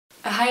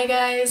Hi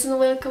guys and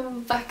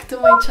welcome back to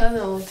my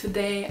channel.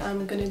 Today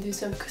I'm gonna do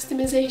some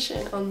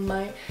customization on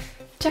my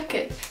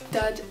jacket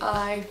that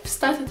I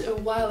started a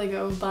while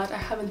ago but I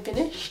haven't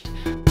finished.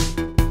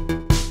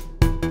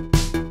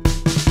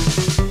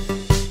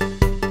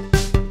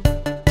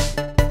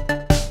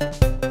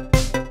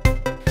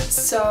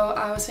 So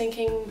I was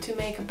thinking to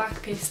make a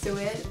back piece to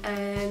it,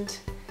 and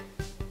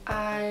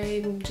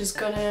I'm just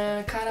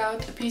gonna cut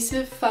out a piece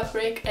of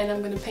fabric and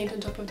I'm gonna paint on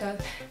top of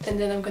that, and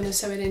then I'm gonna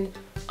sew it in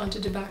onto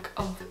the back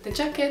of the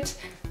jacket.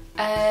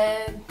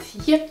 And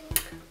yeah,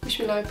 wish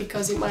me luck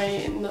because it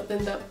might not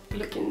end up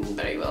looking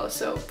very well,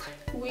 so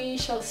we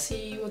shall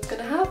see what's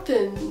gonna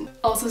happen.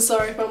 Also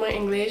sorry for my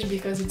English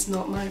because it's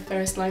not my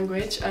first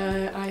language.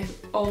 I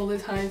all the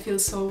time feel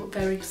so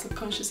very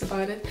subconscious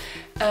about it.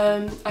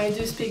 I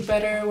do speak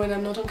better when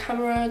I'm not on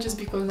camera just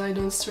because I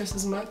don't stress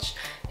as much.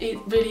 It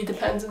really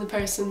depends on the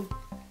person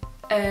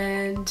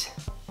and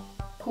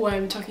who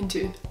I'm talking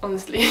to,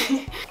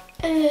 honestly.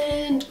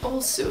 And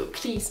also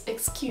please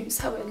excuse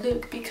how I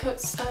look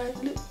because I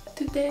look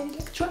today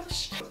like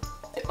trash.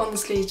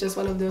 Honestly, it's just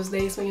one of those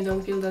days when you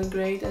don't feel that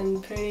great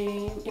and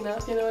pretty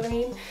enough, you know what I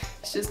mean?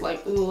 It's just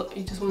like, ugh,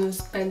 you just want to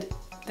spend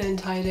the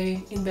entire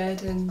day in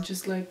bed and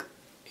just like,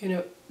 you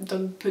know,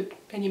 don't put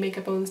any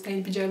makeup on, stay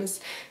in pajamas.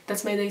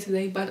 That's my day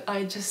today, but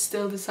I just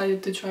still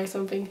decided to try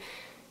something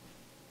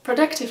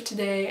productive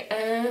today.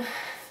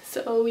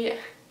 So yeah.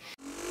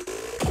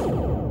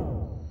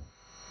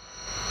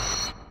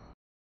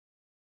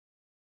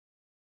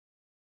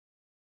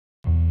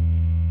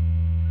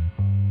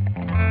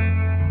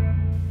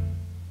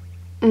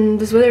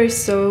 This weather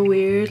is so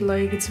weird,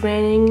 like it's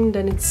raining,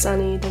 then it's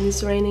sunny, then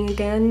it's raining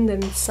again,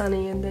 then it's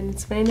sunny, and then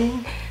it's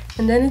raining,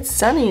 and then it's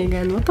sunny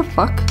again. What the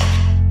fuck?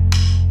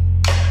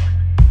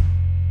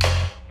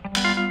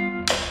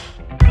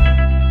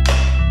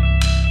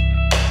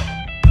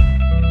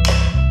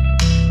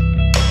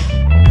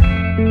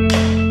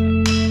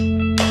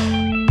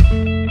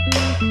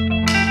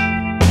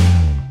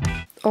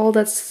 All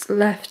that's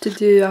left to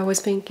do, I was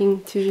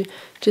thinking to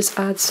just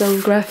add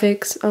some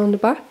graphics on the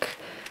back.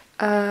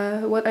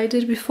 What I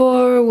did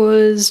before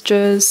was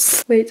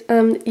just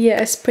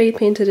I spray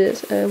painted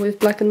it with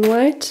black and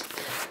white,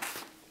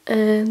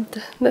 and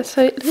that's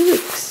how it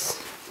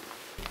looks.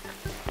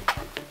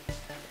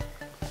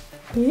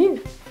 Yeah,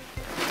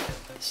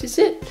 this is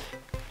it.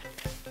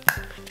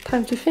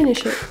 Time to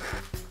finish it.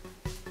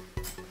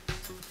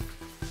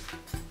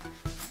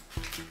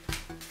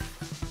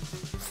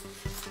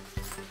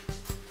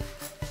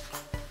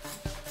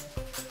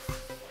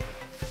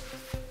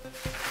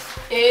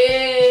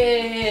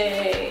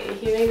 Hey,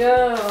 here we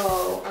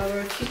go,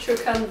 our future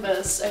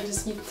canvas. I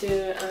just need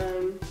to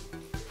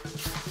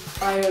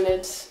iron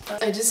it.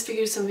 I just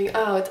figured something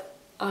out.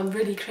 I'm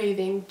really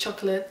craving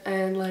chocolate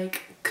and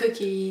like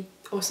cookie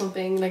or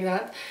something like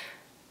that.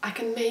 I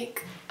can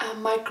make a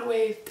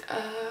microwaved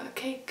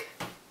cake.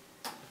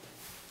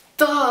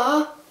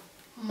 Duh!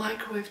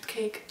 Microwaved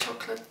cake,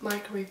 chocolate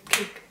microwaved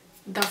cake.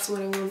 That's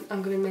what I want.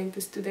 I'm gonna make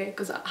this today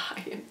because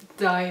I am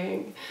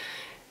dying.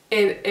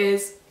 It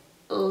is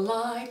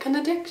like an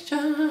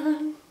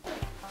addiction.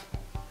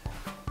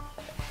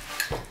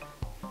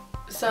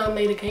 So I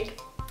made a cake.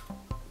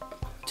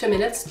 2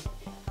 minutes.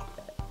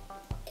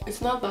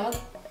 It's not bad.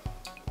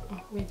 Oh,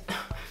 wait,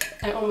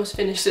 I almost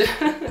finished it.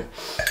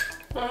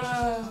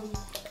 I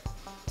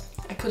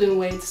couldn't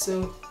wait,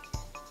 so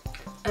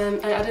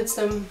I added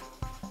some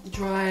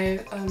dry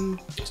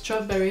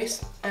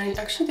strawberries and it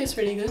actually tastes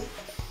really good.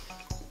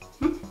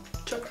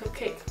 Chocolate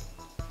cake.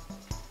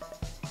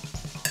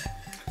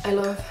 I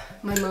love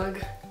my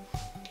mug.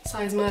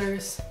 Size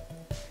matters.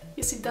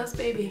 Yes, it does,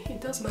 baby.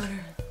 It does matter.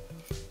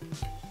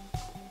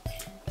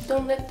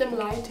 Don't let them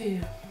lie to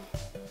you.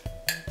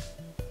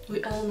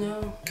 We all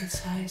know that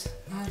size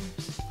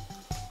matters.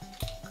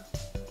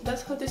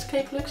 That's how this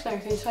cake looks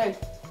like inside.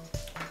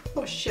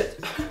 Oh shit.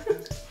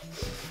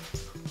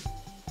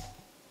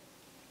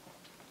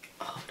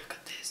 Oh, look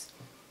at this.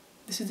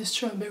 This is the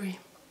strawberry.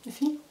 You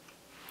see?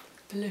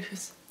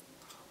 Delicious.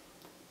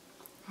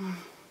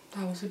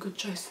 That was a good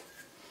choice.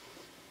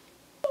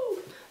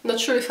 Not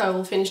sure if I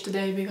will finish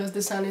today because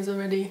the sun is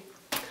already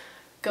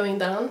going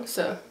down,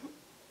 so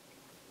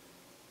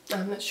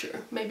I'm not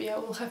sure. Maybe I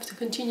will have to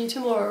continue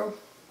tomorrow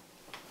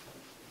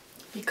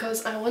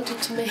because I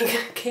wanted to make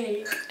a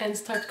cake and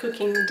start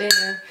cooking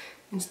dinner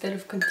instead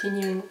of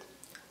continuing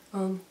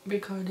on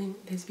recording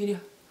this video.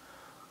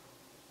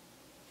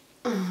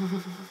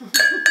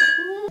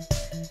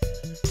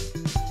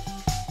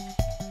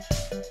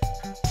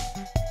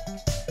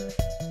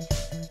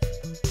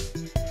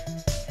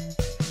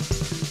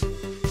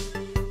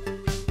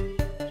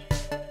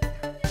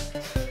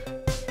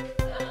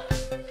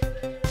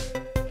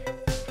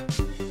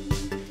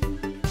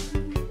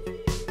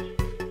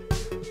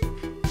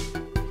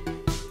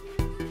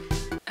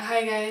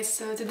 Hi guys,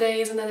 so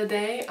today is another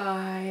day.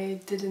 I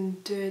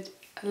didn't do it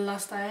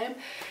last time,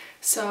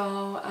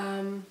 so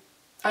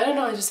I don't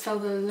know, I just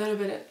felt a little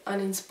bit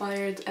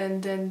uninspired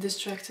and then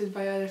distracted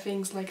by other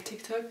things like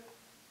TikTok.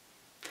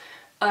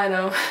 I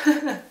know.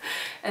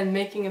 And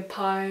making a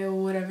pie or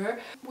whatever.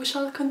 We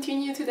shall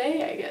continue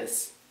today, I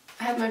guess.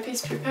 I have my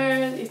piece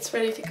prepared, it's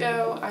ready to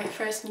go. I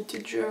first need to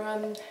draw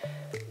on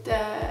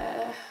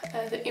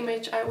the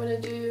image I want to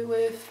do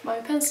with my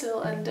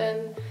pencil, and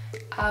then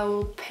I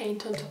will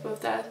paint on top of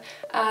that.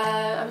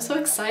 I'm so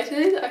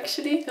excited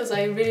actually, because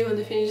I really want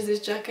to finish this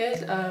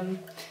jacket.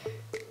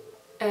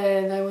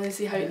 And I want to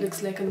see how it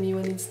looks like on me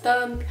when it's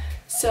done.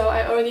 So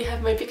I already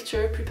have my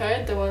picture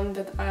prepared, the one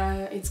that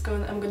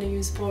I'm gonna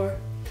use for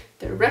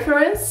the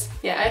reference.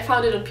 Yeah, I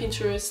found it on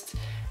Pinterest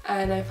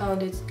and I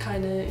found it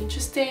kind of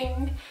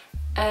interesting.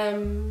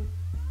 And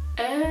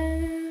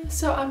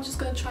so I'm just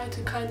gonna try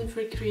to kind of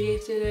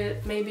recreate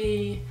it,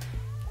 maybe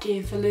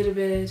give a little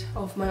bit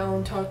of my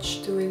own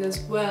touch to it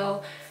as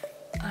well.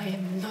 I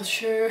am not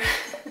sure.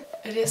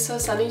 It is so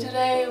sunny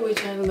today,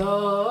 which I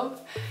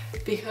love,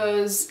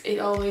 because it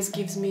always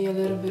gives me a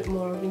little bit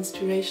more of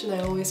inspiration. I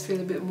always feel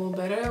a bit more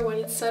better when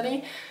it's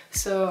sunny,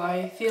 so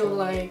I feel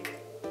like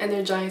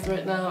energized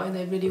right now and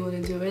I really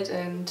want to do it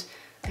and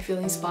I feel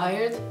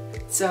inspired.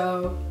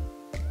 So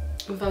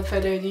without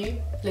further ado,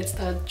 let's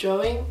start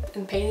drawing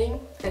and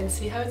painting and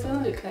see how it's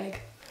gonna look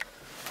like.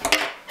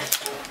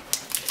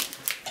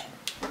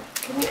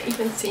 Can you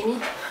even see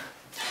me?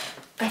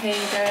 Okay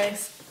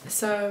guys,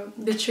 so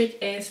the trick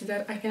is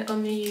that I can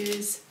only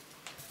use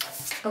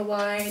a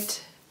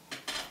white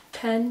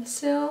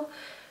pencil,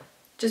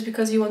 just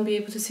because you won't be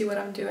able to see what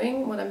I'm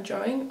doing, what I'm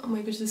drawing. Oh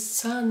my gosh, the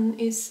sun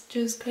is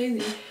just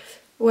crazy.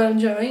 What I'm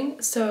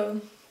drawing, so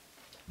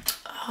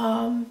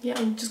yeah,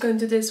 I'm just going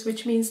to do this,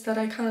 which means that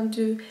I can't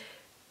do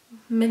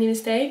many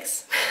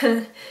mistakes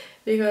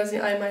because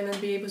I might not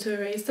be able to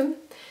erase them,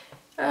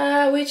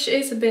 which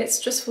is a bit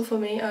stressful for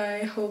me.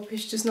 I hope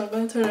it's just not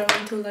going to turn around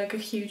into like a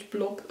huge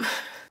blob.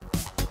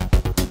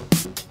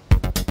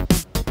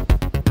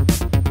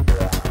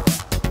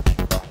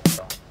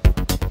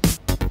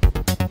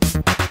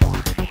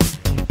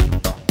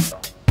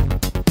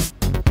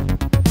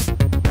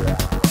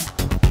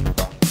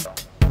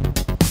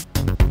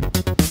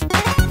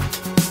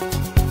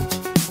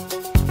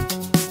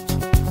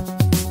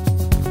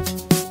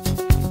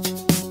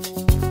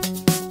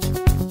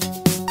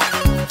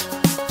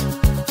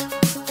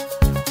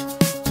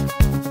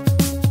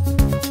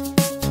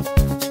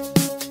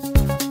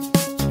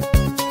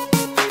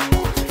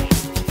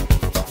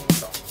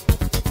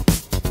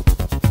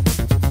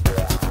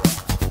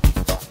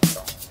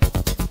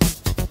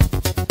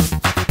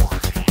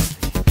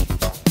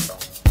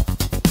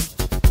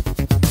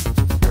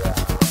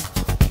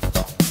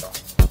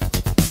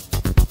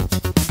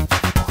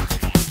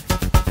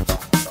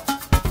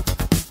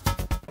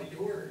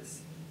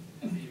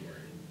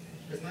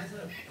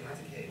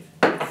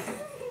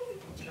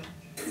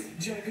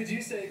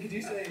 Could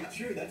you say,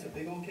 true, that's a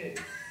big old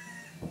cave.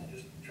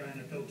 Just trying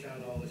to filch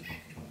out all this.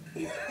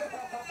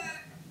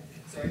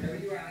 So I know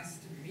you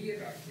asked me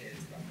about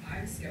kids, but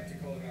I'm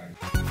skeptical about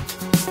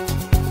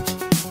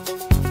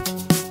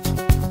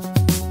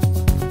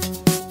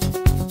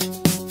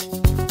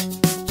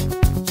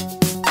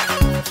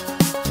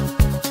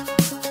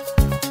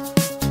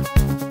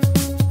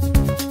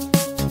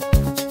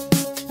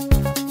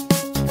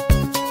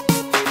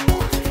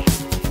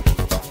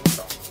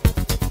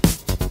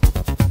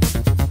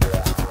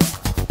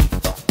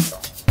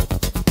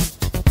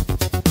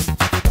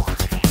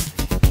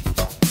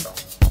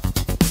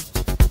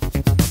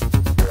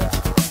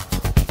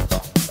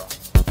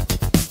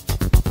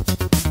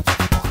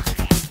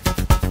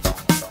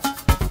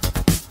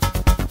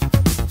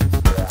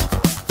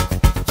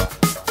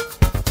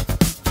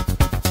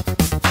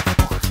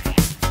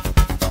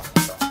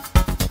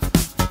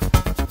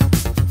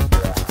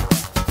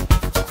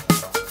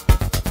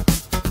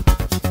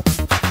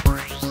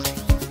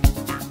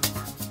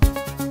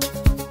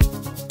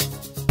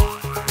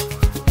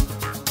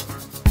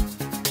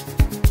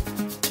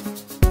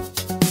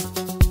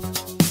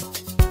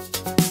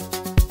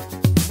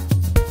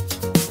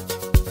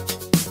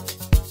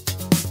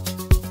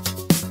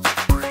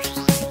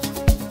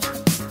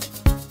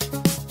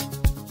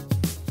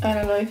I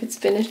don't know if it's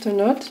finished or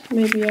not.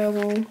 Maybe I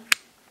will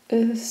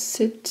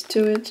sit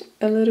to it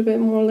a little bit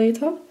more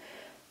later,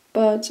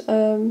 but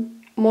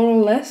more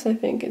or less I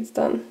think it's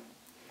done.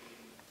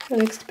 It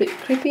looks a bit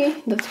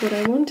creepy, that's what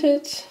I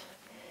wanted.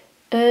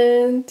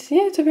 And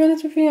yeah, to be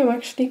honest with you, I'm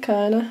actually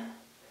kinda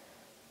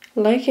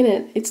liking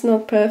it. It's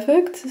not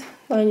perfect,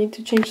 I need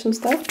to change some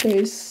stuff. There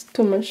is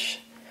too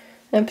much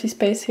empty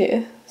space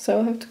here, so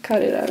I'll have to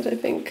cut it out, I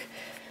think.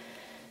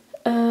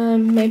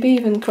 Maybe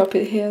even crop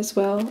it here as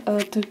well,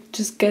 to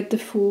just get the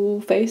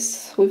full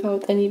face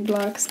without any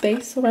black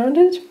space around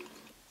it.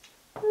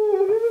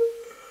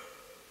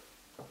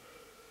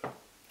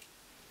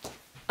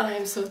 I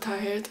am so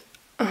tired.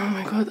 Oh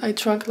my god, I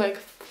drank like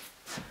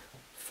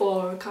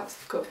 4 cups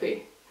of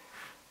coffee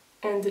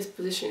and this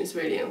position is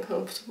really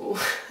uncomfortable.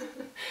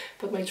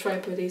 But my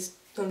tripod is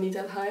only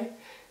that high.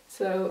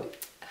 So,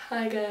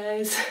 hi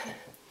guys.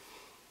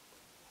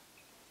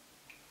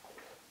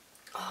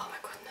 Oh my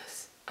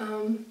goodness.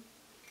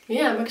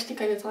 Yeah, I'm actually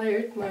kind of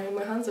tired. My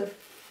hands are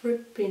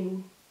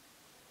freaking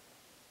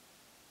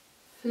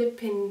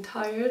flipping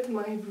tired.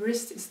 My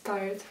wrist is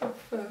tired of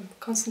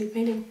constantly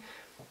painting.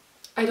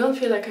 I don't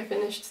feel like I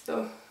finished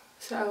though,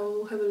 so I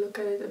will have a look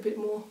at it a bit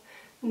more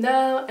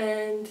now,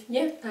 and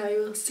yeah, I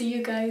will see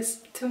you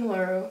guys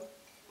tomorrow.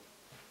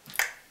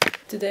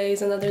 Today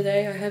is another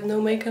day. I have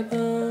no makeup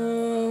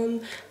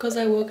on because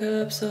I woke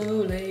up so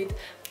late.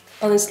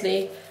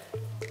 Honestly,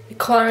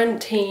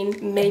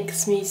 quarantine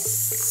makes me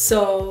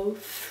so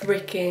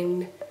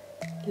freaking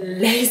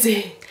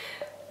lazy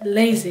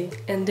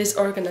and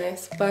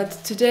disorganized, but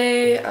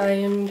today I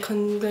am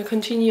gonna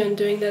continue on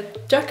doing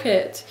that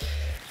jacket.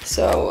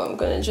 So I'm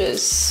gonna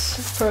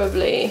just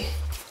probably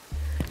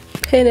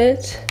pin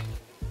it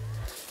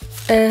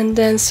and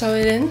then sew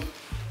it in.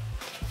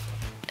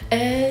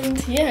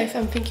 And yeah, if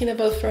I'm thinking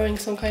about throwing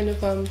some kind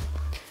of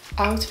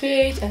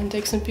outfit and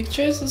take some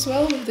pictures as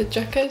well with the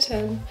jacket,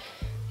 and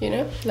you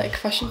know, like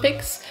fashion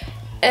pics,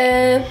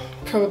 and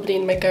probably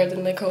in my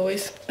garden like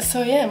always.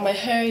 So yeah, my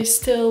hair is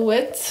still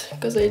wet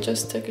because I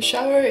just took a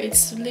shower.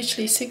 It's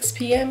literally 6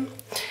 p.m.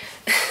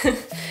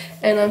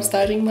 and I'm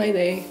starting my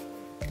day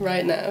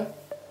right now.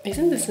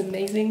 Isn't this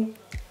amazing?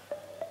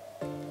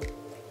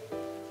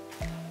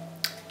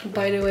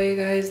 By the way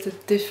guys, the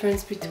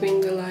difference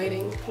between the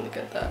lighting, look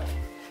at that,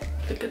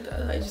 look at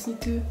that. I just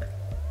need to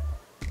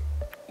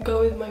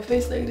go with my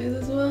face like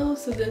this as well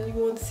so that you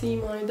won't see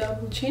my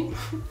double chin.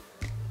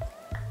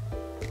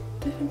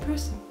 Different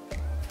person.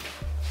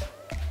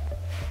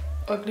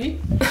 Ugly.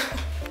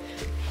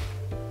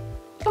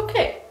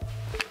 Okay.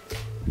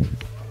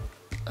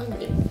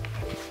 Ugly.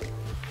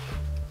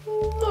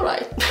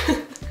 Alright.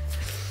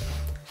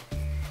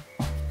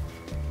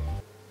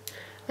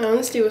 I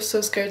honestly was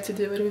so scared to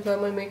do it without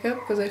my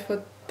makeup because I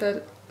thought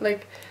that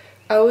like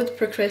I would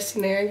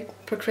procrastinate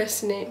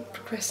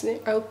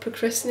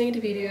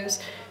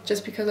videos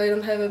just because I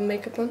don't have a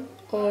makeup on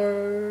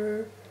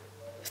or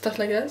stuff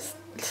like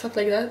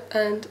that,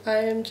 and I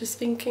am just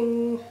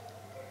thinking,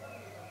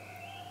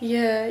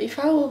 yeah, if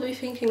I will be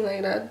thinking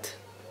like that,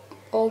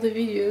 all the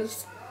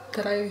videos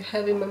that I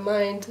have in my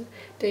mind,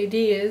 the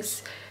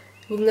ideas,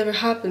 will never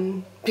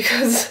happen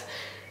because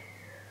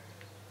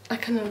I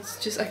cannot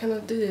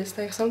do this.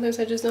 Like sometimes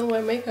I just don't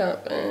wear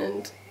makeup,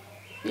 and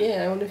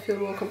yeah, I want to feel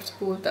more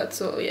comfortable with that.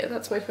 So yeah,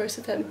 that's my first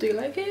attempt. Do you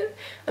like it?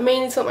 I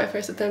mean, it's not my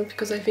first attempt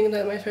because I think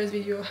that my first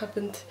video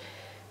happened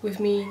with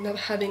me not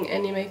having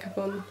any makeup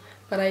on,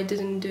 but I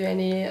didn't do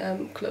any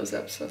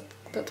close-ups of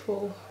that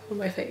whole on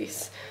my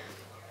face.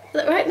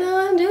 But right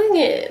now I'm doing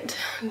it.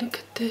 Look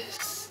at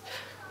this.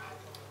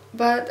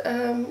 But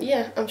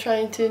yeah, I'm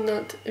trying to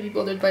not be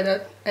bothered by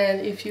that,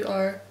 and if you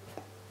are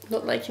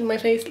not liking my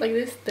face like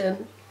this,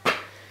 then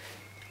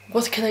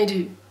what can I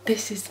do?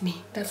 This is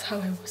me. That's how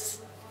I was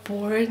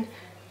born.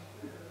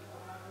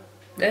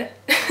 Eh?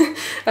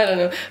 I don't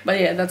know, but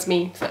yeah, that's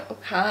me. So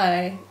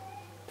hi.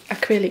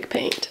 Acrylic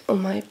paint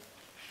on my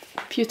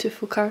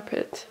beautiful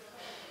carpet.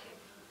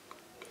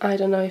 I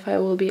don't know if I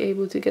will be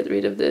able to get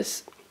rid of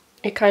this.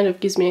 It kind of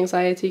gives me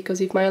anxiety because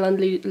if my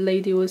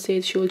landlady will say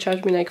it, she will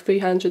charge me like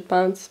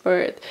 £300 for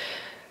it.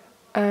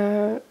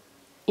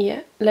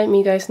 Yeah, let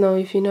me guys know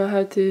if you know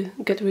how to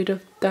get rid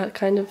of that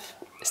kind of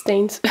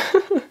stains.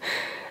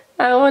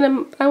 I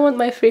want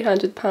my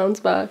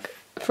 £300 back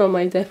from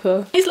my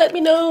depot. Please let me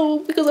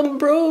know because I'm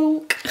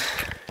broke.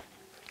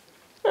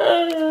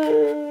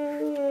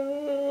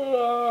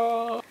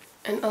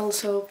 And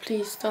also,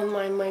 please don't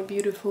mind my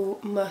beautiful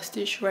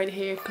mustache right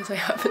here because I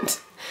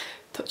haven't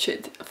touched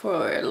it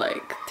for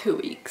like 2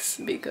 weeks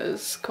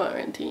because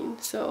quarantine,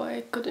 so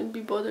I couldn't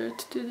be bothered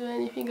to do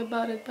anything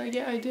about it. But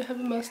yeah, I do have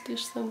a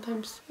mustache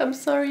sometimes. I'm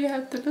sorry you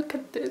have to look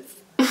at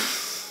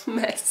this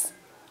mess,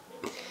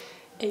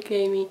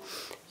 aka me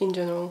in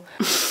general.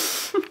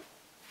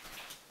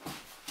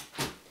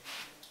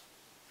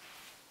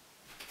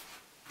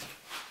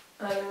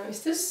 I don't know,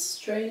 is this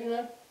straight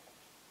enough?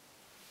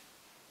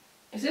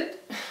 Is it?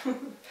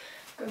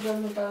 Because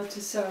I'm about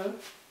to sew.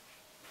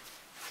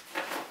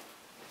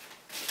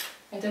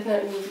 I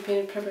definitely need to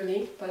paint it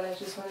properly, but I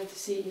just wanted to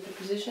see if the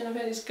position of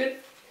it is good.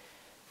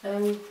 I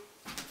don't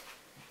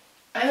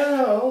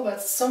know,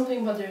 but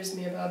something bothers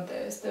me about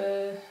this.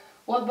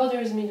 What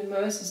bothers me the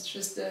most is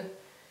just the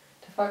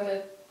fact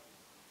that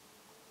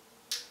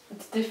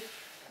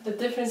the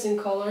difference in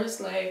colors,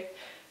 like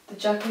the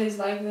jacket is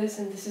like this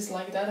and this is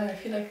like that, and I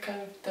feel like it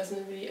kind of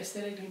doesn't really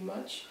aesthetically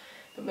much,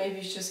 but maybe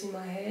it's just in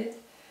my head.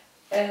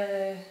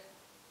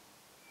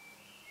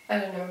 I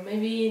don't know,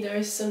 maybe there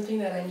is something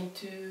that I need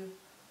to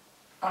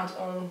add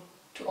on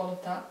to all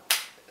of that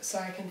so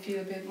I can feel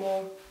a bit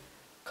more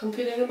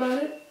confident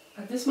about it.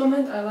 At this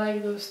moment I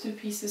like those two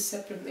pieces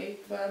separately,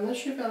 but I'm not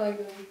sure if I like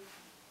them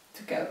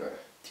together.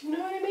 Do you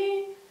know what I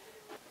mean?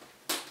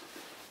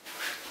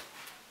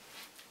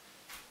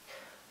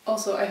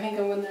 Also, I think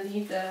I'm gonna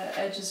leave the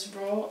edges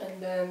raw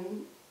and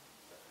then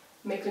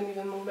make them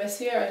even more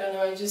messier. I don't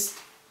know, I just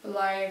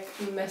like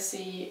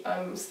messy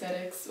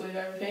aesthetics with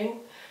everything.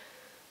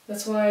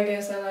 That's why I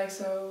guess I like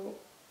so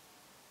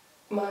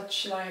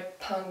much like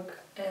punk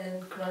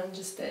and grunge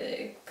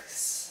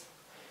aesthetics.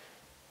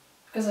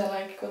 Because I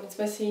like when it's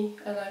messy,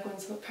 I like when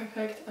it's not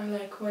perfect, I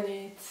like when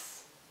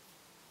it's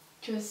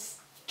just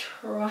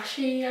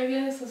trashy, I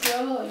guess, as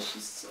well. It's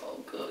just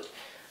so good.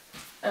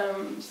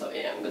 So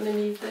yeah, I'm gonna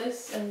leave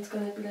this, and it's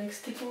gonna be like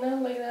sticking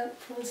out like that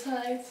from the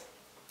sides.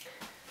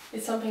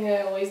 It's something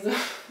I always do.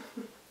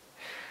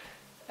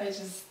 I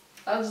just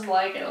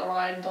like it,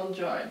 alright? Don't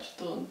judge,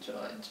 don't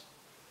judge.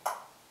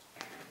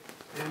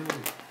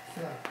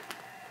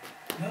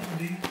 Nothing,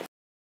 dude.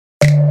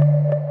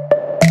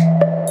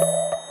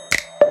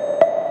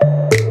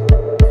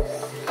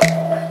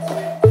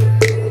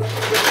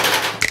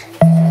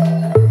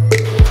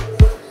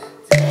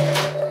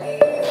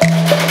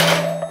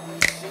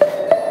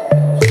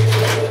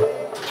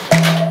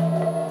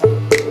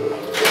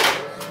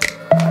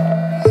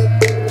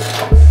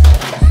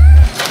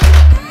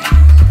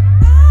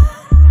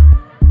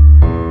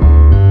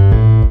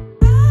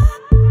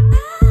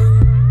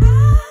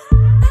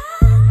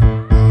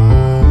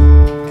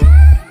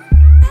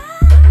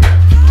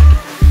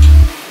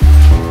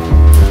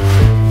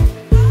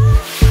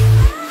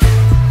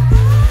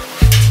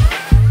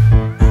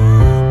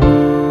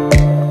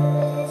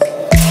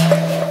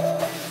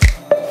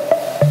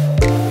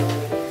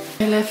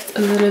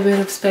 A little bit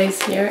of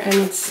space here, and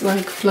it's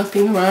like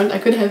flopping around. I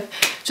could have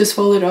just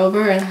folded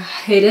over and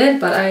hid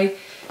it, but I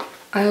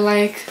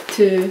like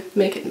to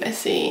make it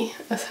messy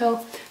as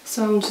hell.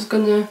 So I'm just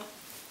gonna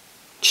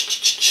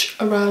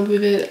around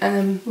with it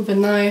with a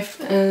knife,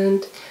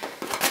 and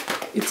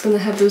it's gonna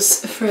have those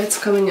threads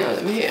coming out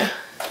of here.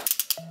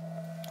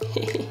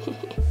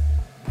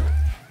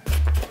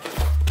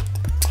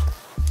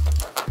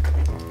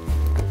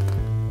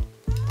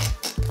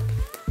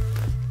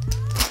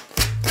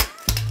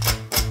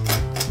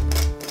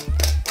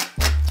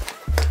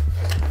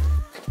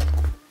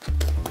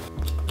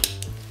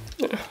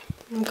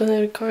 I'm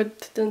gonna record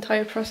the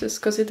entire process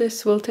because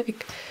this will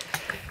take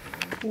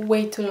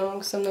way too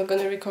long, so I'm not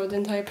gonna record the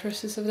entire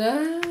process of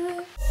that.